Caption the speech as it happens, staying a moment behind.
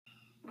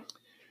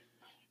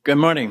Good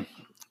morning.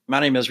 My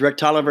name is Rick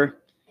Tolliver,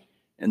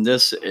 and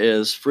this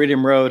is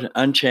Freedom Road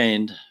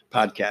Unchained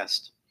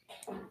podcast.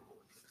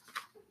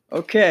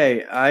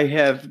 Okay, I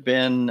have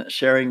been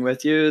sharing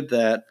with you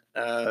that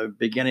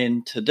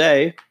beginning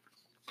today,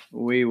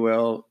 we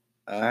will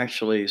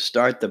actually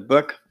start the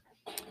book.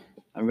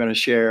 I'm going to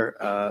share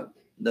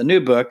the new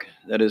book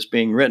that is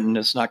being written.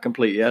 It's not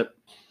complete yet.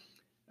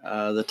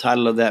 The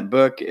title of that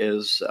book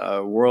is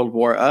World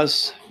War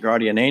Us,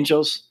 Guardian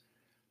Angels.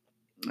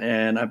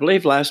 And I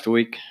believe last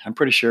week, I'm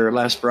pretty sure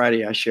last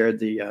Friday, I shared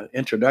the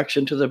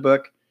introduction to the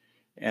book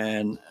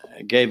and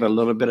gave a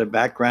little bit of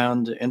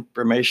background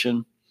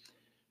information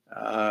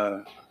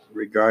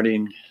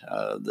regarding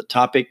the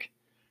topic.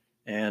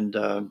 And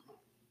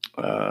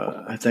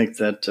I think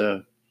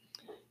that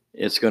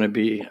it's going to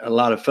be a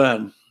lot of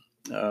fun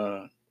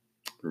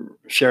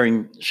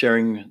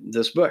sharing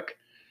this book.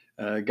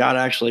 God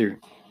actually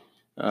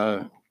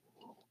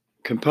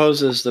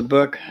composes the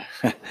book,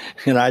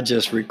 and I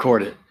just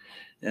record it.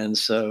 And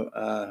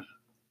so,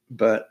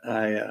 but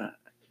I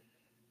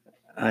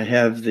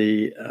have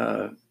the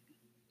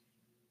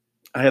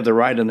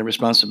right and the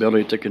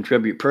responsibility to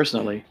contribute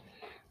personally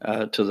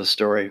to the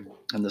story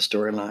and the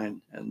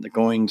storyline and the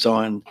goings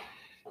on.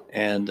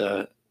 And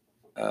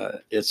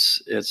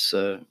it's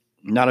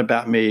not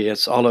about me.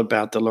 It's all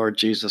about the Lord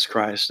Jesus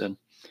Christ and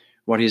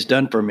what He's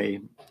done for me,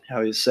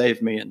 how He's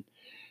saved me and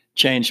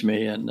changed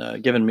me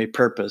and given me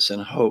purpose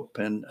and hope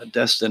and a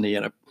destiny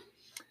and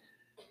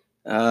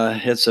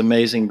it's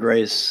amazing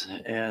grace,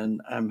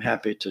 and I'm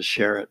happy to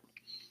share it.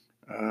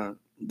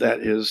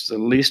 That is the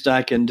least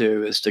I can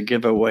do, is to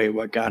give away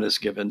what God has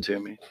given to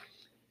me.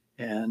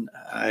 And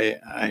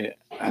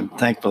I'm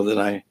thankful that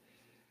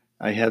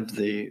I have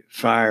the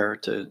fire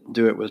to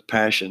do it with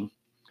passion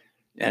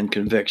and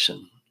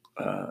conviction.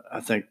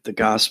 I think the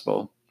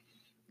gospel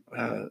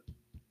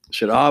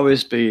should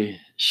always be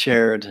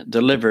shared,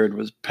 delivered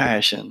with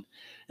passion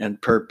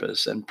and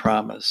purpose and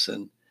promise.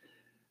 And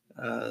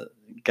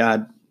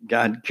God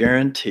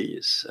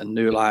guarantees a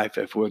new life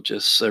if we'll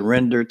just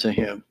surrender to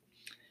Him.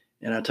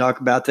 And I talk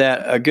about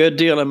that a good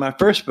deal in my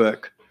first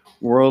book,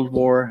 World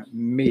War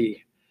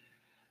Me.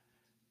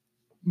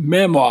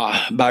 Memoir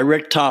by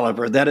Rick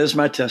Tolliver. That is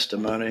my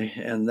testimony.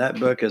 And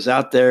that book is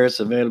out there. It's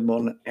available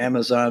on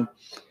Amazon.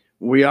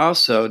 We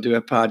also do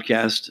a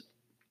podcast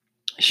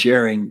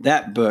sharing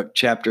that book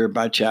chapter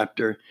by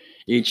chapter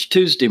each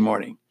Tuesday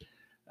morning.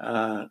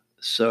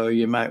 So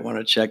you might want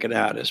to check it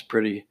out. It's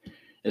pretty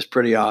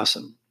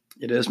awesome.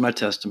 It is my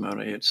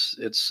testimony.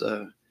 It's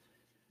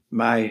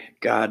my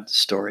God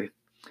story.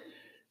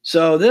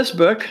 So this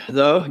book,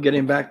 though,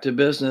 getting back to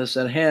business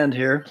at hand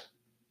here,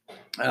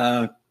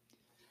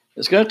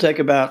 it's going to take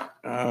about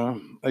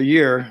a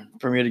year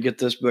for me to get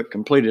this book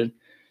completed.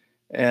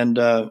 And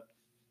God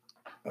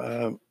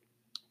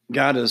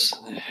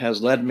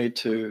has led me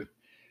to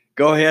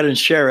go ahead and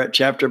share it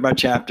chapter by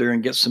chapter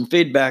and get some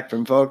feedback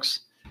from folks.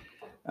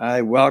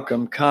 I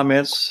welcome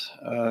comments,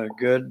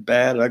 good,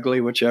 bad, ugly,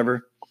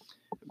 whichever.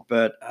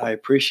 But I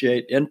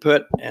appreciate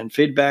input and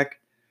feedback.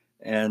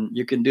 And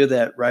you can do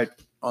that right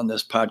on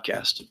this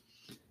podcast.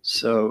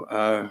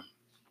 So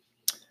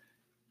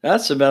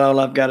that's about all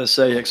I've got to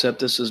say, except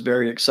this is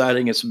very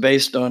exciting. It's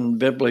based on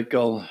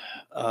biblical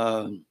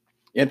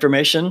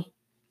information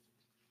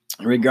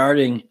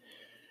regarding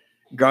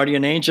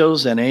guardian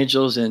angels and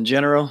angels in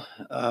general.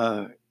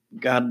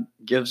 God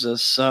gives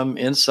us some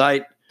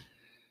insight,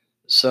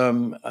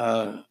 some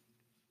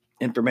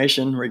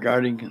information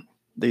regarding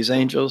these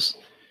angels.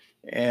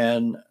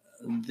 And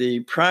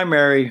the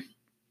primary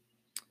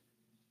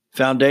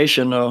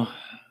foundational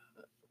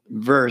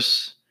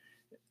verse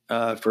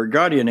for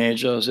guardian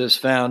angels is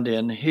found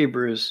in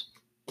Hebrews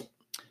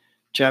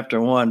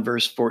chapter 1,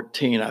 verse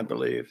 14, I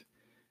believe.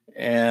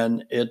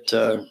 And it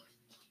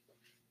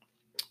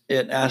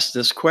asks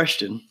this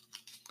question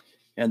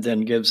and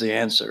then gives the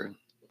answer.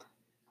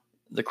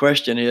 The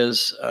question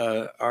is,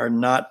 are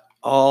not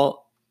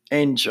all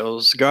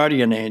angels,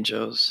 guardian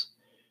angels,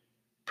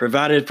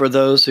 provided for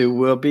those who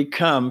will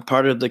become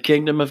part of the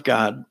kingdom of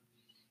God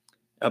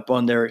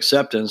upon their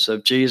acceptance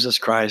of Jesus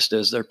Christ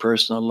as their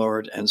personal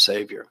Lord and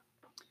Savior?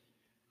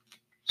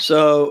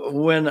 So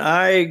when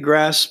I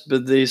grasped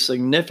the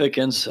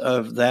significance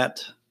of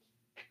that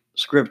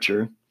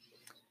scripture,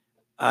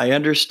 I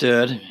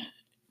understood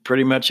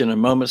pretty much in a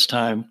moment's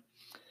time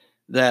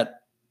that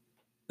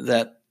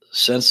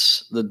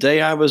since the day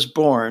I was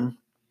born,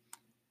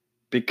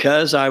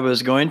 because I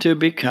was going to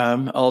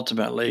become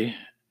ultimately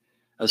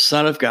a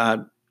son of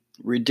God,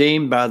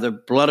 redeemed by the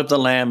blood of the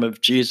Lamb of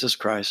Jesus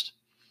Christ,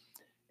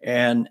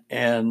 and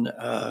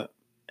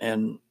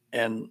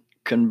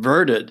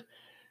converted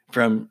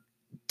from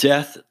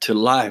death to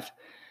life,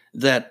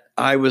 that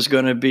I was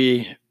going to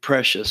be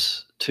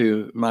precious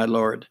to my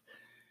Lord.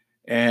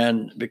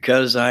 And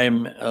because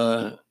I'm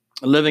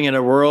living in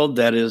a world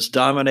that is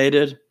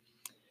dominated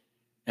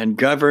and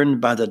governed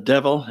by the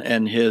devil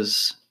and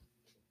his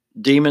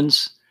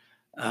demons,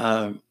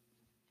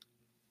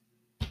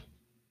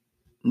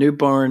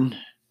 newborn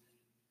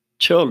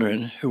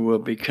children who will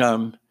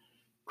become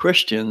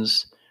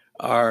Christians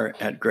are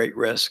at great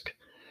risk.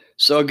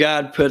 So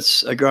God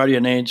puts a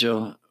guardian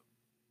angel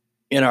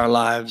in our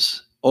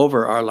lives,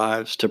 over our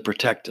lives, to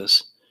protect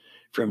us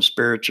from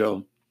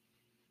spiritual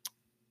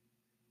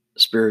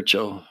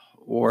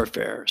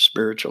warfare,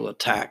 spiritual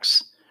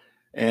attacks,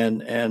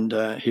 and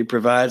he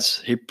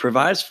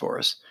provides for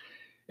us.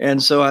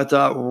 And so I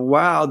thought,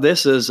 wow,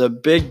 this is a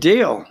big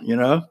deal, you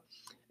know.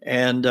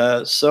 And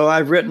so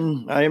I'm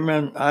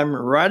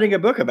writing a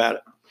book about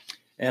it,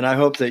 and I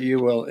hope that you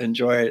will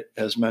enjoy it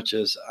as much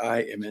as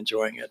I am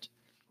enjoying it.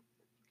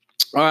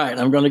 All right,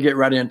 I'm going to get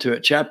right into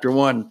it. Chapter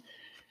 1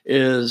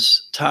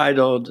 is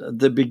titled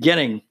 "The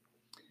Beginning."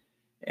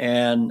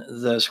 And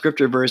the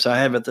scripture verse I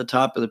have at the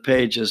top of the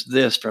page is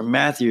this, from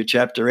Matthew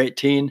chapter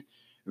 18,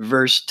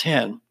 verse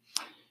 10.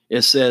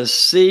 It says,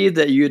 "See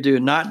that you do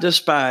not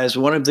despise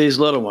one of these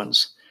little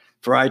ones,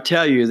 for I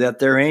tell you that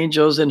their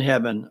angels in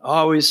heaven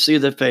always see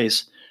the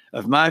face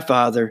of my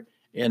Father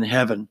in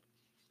heaven."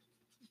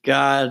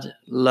 God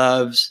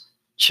loves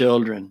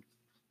children.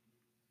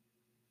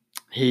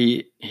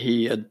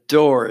 He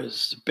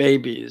adores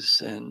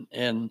babies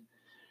and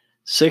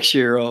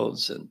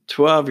 6-year-olds and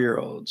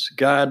 12-year-olds.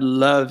 God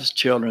loves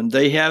children.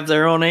 They have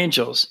their own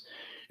angels,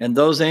 and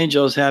those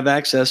angels have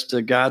access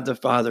to God the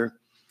Father,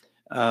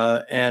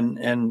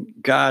 and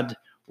God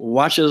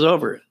watches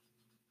over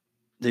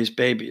these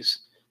babies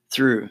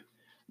through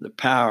the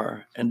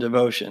power and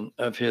devotion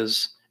of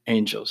his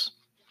angels.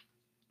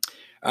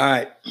 All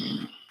right,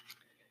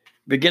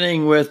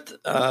 beginning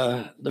with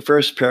the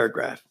first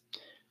paragraph.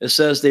 It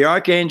says, "The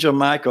archangel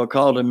Michael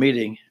called a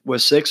meeting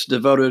with 6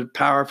 devoted,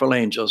 powerful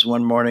angels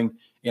one morning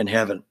in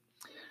heaven.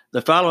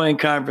 The following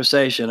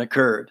conversation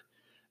occurred.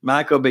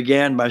 Michael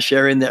began by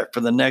sharing that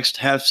for the next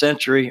half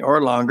century or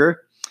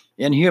longer,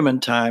 in human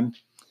time,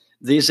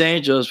 these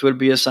angels would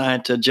be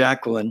assigned to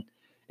Jacqueline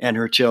and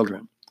her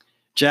children.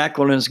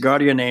 Jacqueline's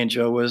guardian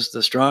angel was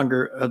the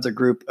stronger of the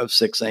group of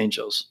 6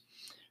 angels.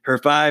 Her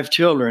 5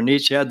 children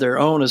each had their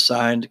own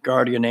assigned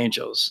guardian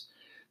angels.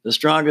 The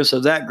strongest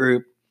of that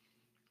group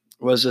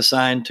was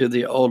assigned to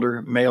the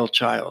older male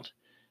child,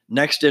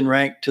 next in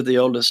rank to the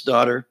oldest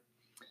daughter,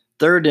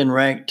 third in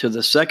rank to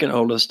the second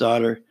oldest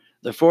daughter,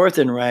 the fourth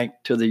in rank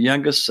to the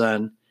youngest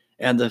son,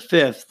 and the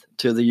fifth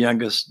to the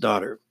youngest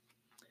daughter.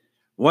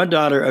 One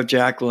daughter of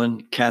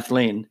Jacqueline,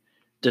 Kathleen,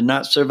 did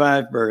not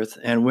survive birth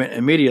and went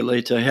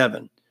immediately to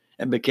heaven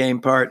and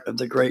became part of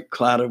the great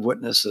cloud of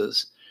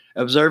witnesses,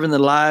 observing the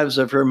lives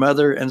of her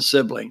mother and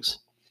siblings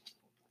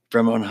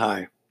from on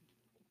high.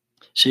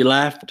 She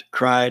laughed,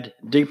 cried,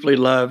 deeply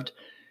loved,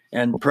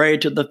 and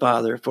prayed to the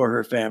Father for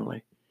her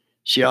family.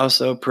 She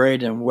also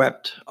prayed and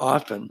wept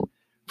often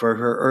for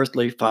her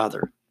earthly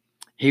father.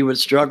 He would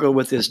struggle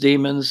with his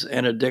demons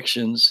and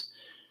addictions,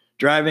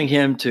 driving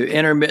him to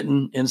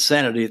intermittent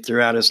insanity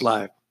throughout his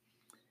life.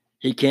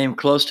 He came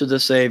close to the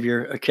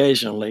Savior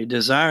occasionally,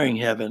 desiring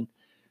heaven,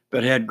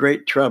 but had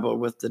great trouble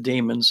with the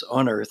demons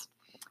on earth,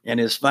 and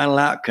his final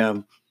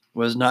outcome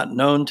was not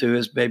known to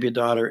his baby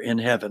daughter in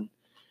heaven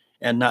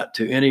and not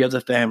to any of the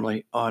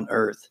family on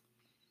earth.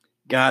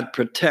 God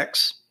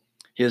protects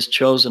his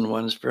chosen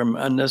ones from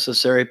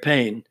unnecessary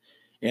pain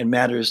in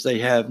matters they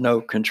have no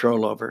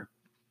control over.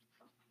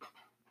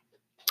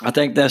 I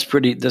think that's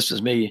pretty, this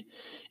is me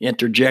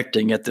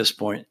interjecting at this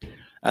point.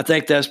 I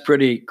think that's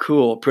pretty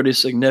cool, pretty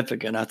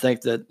significant. I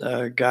think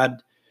that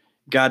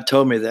God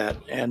told me that.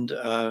 And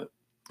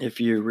if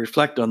you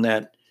reflect on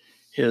that,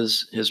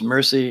 his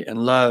mercy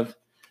and love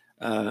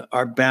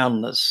are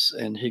boundless,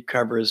 and he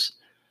covers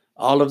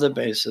all of the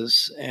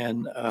bases.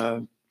 And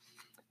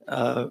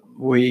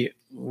we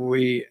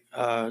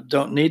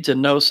don't need to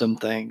know some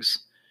things,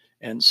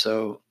 and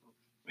so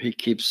he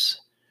keeps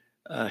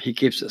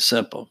it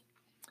simple.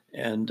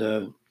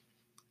 And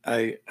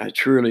I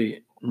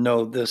truly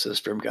know this is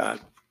from God.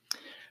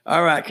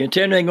 All right,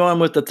 continuing on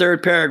with the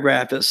third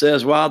paragraph, it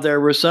says, "While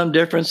there were some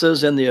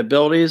differences in the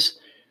abilities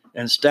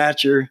and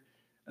stature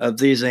of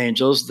these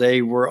angels,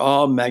 they were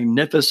all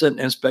magnificent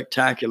and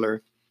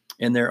spectacular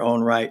in their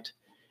own right.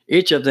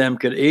 Each of them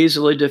could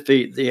easily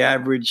defeat the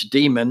average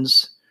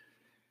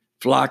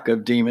flock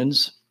of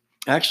demons.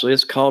 Actually,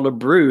 it's called a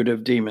brood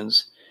of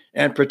demons,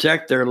 and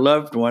protect their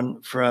loved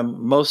one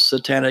from most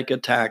satanic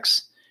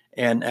attacks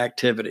and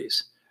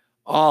activities.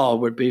 All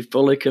would be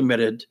fully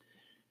committed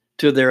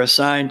to their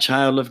assigned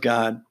child of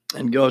God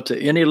and go to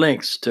any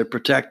lengths to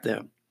protect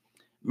them.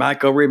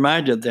 Michael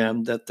reminded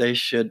them that they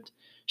should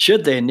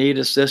they need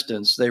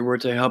assistance, they were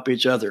to help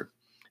each other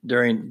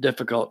during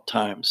difficult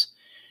times.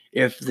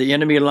 If the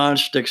enemy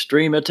launched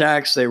extreme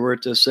attacks, they were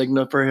to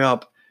signal for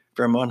help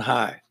from on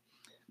high.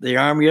 The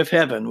army of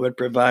heaven would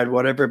provide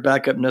whatever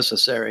backup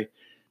necessary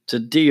to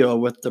deal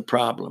with the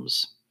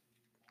problems."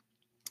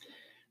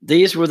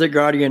 These were the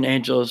guardian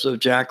angels of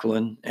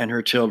Jacqueline and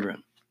her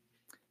children.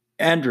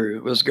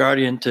 Andrew was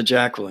guardian to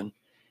Jacqueline.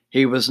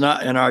 He was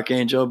not an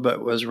archangel,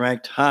 but was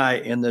ranked high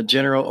in the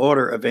general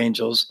order of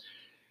angels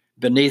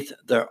beneath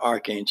the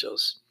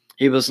archangels.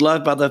 He was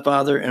loved by the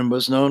Father and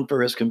was known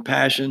for his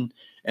compassion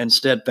and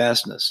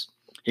steadfastness.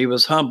 He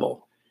was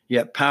humble,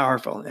 yet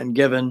powerful, and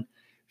given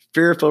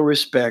fearful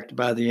respect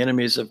by the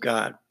enemies of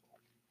God.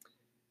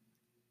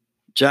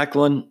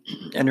 Jacqueline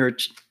and her,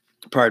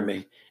 pardon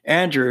me,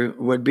 Andrew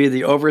would be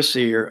the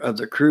overseer of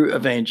the crew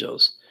of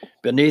angels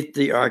beneath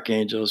the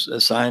archangels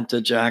assigned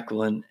to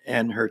Jacqueline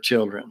and her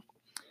children.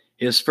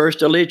 His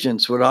first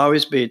allegiance would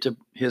always be to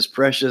his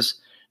precious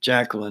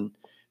Jacqueline,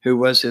 who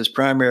was his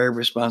primary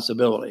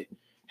responsibility.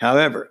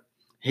 However,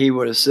 he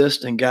would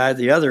assist and guide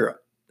the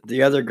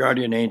other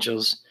guardian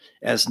angels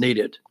as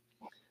needed.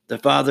 The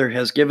Father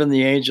has given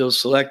the angels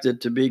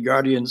selected to be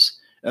guardians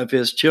of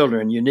his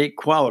children unique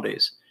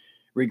qualities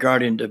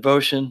regarding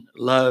devotion,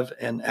 love,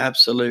 and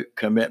absolute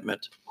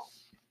commitment.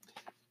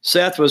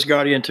 Seth was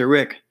guardian to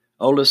Rick,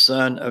 oldest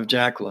son of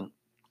Jacqueline.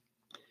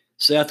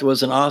 Seth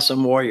was an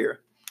awesome warrior.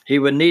 He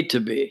would need to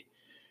be.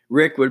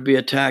 Rick would be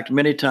attacked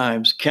many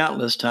times,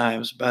 countless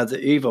times, by the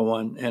evil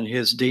one and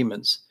his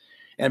demons,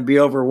 and be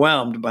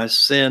overwhelmed by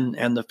sin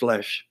and the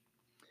flesh.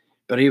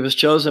 But he was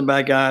chosen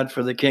by God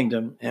for the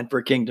kingdom and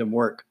for kingdom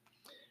work.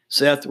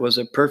 Seth was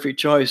a perfect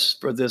choice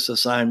for this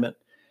assignment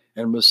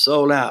and was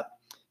sold out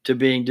to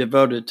being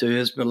devoted to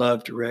his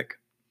beloved Rick.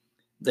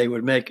 They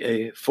would make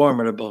a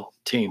formidable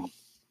team.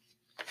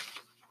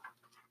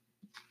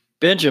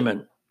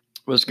 Benjamin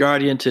was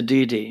guardian to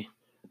Dee Dee,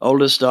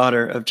 oldest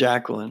daughter of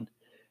Jacqueline.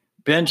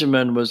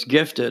 Benjamin was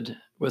gifted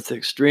with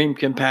extreme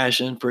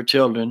compassion for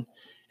children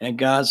and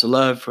God's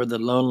love for the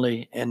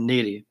lonely and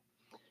needy.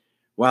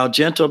 While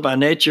gentle by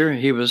nature,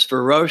 he was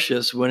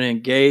ferocious when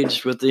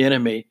engaged with the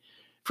enemy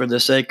for the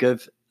sake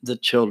of the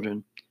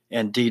children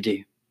and Dee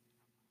Dee.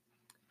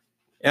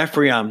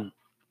 Ephraim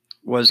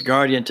was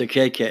guardian to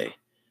KK,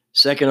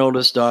 second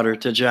oldest daughter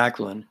to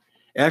Jacqueline.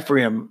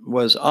 Ephraim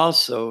was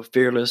also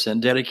fearless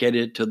and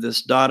dedicated to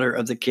this daughter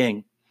of the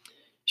king.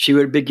 She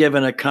would be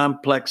given a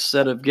complex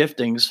set of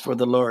giftings for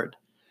the Lord.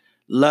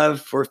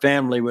 Love for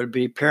family would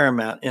be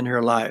paramount in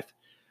her life,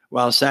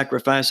 while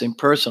sacrificing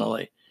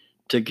personally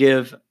to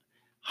give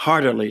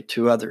heartily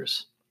to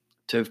others,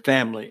 to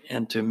family,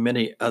 and to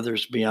many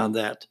others beyond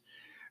that.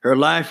 Her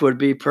life would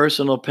be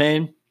personal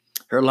pain.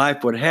 Her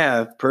life would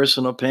have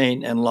personal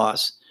pain and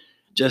loss,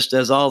 just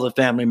as all the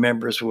family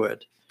members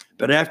would.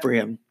 But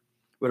Ephraim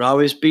would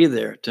always be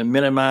there to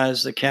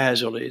minimize the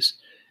casualties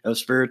of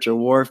spiritual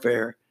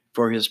warfare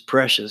for his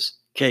precious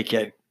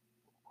KK.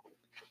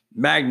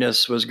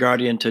 Magnus was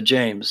guardian to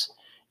James,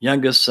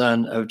 youngest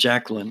son of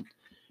Jacqueline.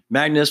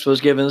 Magnus was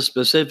given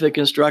specific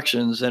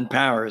instructions and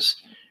powers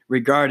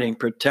regarding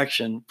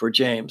protection for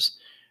James,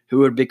 who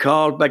would be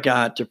called by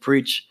God to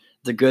preach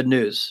the good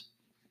news.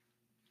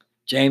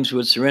 James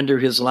would surrender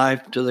his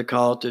life to the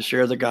call to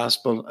share the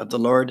gospel of the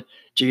Lord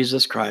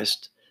Jesus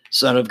Christ,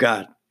 Son of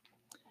God.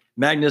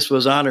 Magnus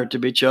was honored to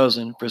be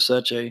chosen for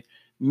such a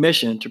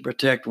mission to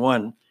protect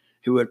one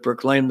who would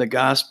proclaim the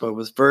gospel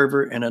with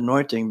fervor and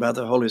anointing by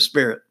the Holy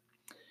Spirit.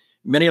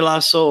 Many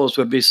lost souls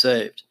would be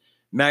saved.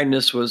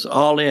 Magnus was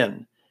all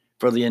in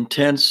for the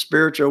intense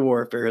spiritual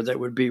warfare that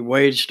would be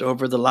waged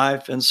over the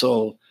life and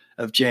soul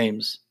of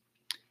James.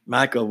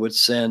 Michael would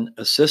send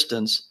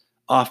assistance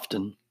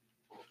often.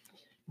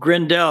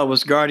 Grendel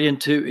was guardian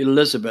to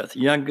Elizabeth,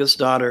 youngest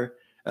daughter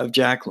of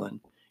Jacqueline.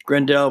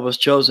 Grendel was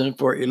chosen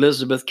for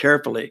Elizabeth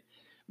carefully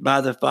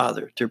by the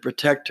Father to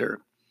protect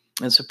her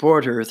and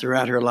support her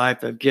throughout her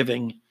life of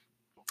giving.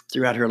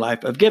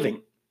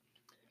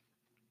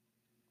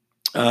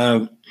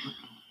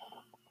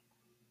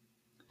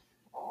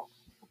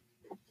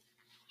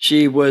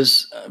 She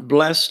was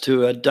blessed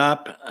to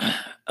adopt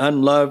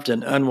unloved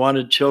and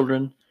unwanted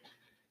children.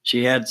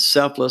 She had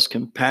selfless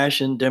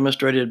compassion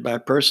demonstrated by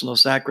personal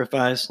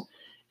sacrifice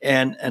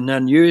and an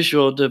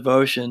unusual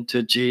devotion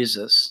to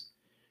Jesus.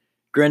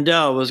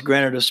 Grendel was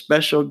granted a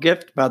special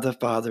gift by the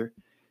Father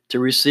to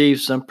receive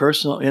some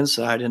personal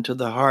insight into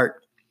the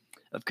heart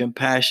of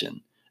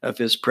compassion of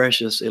his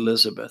precious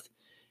Elizabeth.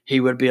 He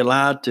would be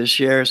allowed to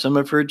share some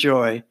of her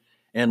joy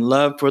and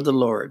love for the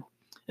Lord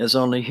as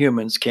only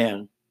humans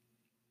can.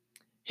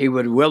 He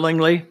would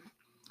willingly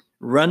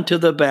run to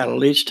the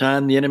battle each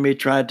time the enemy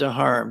tried to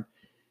harm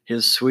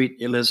his sweet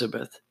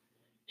Elizabeth.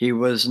 He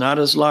was not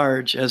as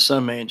large as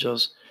some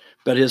angels,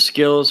 but his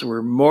skills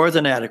were more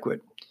than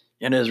adequate,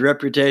 and his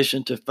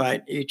reputation to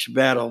fight each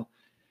battle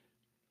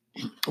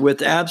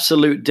with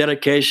absolute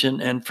dedication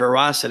and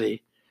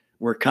ferocity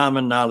were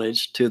common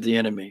knowledge to the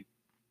enemy.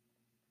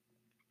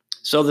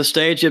 So the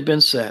stage had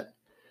been set.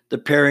 The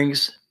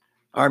pairings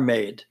are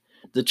made.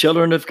 The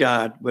children of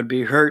God would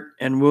be hurt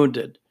and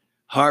wounded,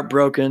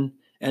 heartbroken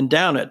and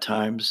down at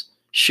times,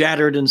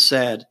 shattered and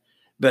sad,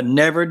 but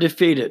never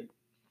defeated.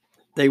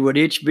 They would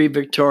each be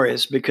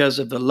victorious because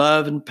of the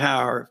love and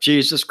power of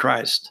Jesus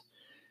Christ.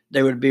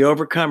 They would be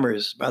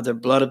overcomers by the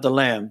blood of the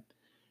Lamb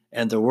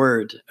and the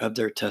word of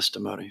their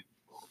testimony.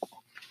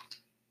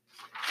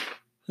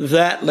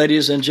 That,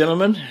 ladies and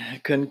gentlemen,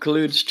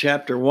 concludes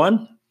chapter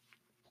 1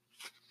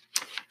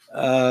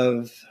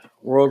 of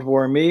World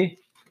War Me,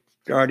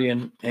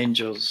 Guardian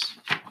Angels.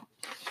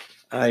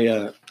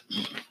 I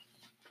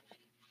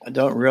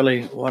don't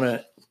really want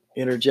to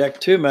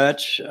interject too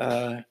much.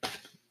 I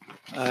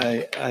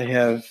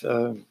have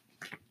a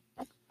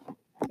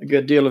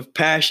good deal of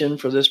passion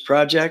for this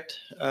project.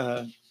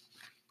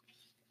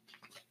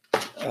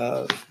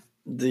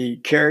 the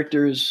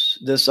characters,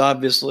 this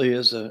obviously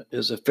is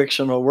a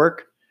fictional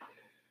work,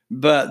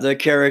 but the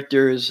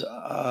characters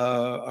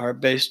are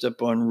based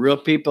upon real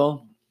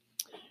people,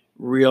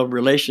 real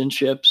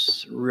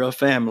relationships, real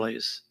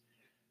families,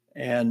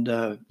 and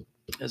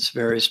it's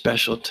very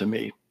special to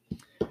me.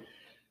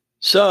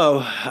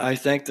 So I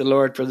thank the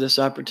Lord for this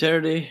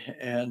opportunity,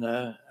 and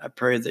I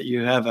pray that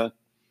you have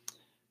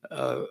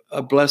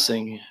a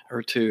blessing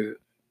or two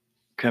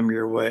come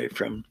your way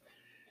from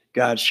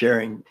God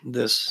sharing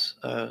this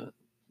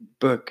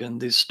book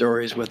and these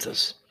stories with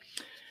us.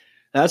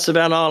 That's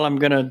about all I'm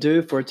going to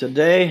do for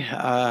today.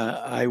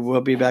 I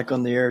will be back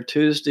on the air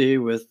Tuesday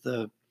with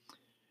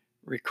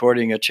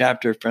recording a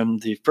chapter from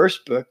the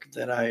first book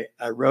that I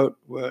wrote,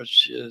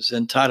 which is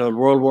entitled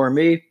World War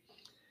Me,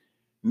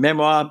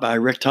 memoir by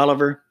Rick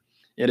Tolliver.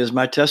 It is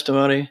my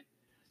testimony,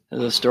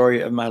 the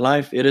story of my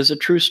life. It is a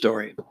true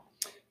story.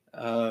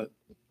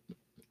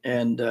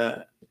 And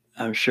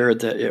I'm sure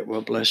that it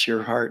will bless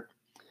your heart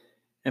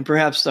and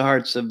perhaps the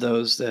hearts of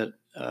those that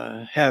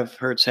have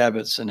hurts,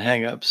 habits, and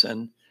hangups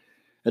and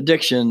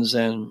addictions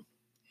and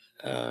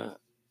a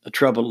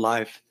troubled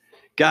life.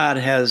 God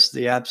has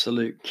the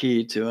absolute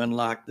key to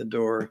unlock the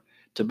door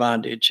to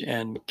bondage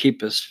and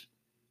keep us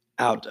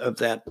out of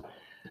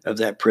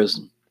that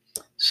prison.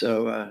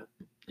 So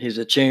he's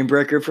a chain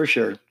breaker for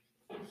sure.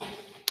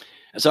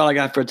 That's all I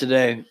got for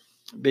today.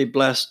 Be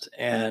blessed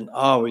and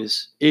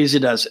always easy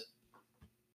does it.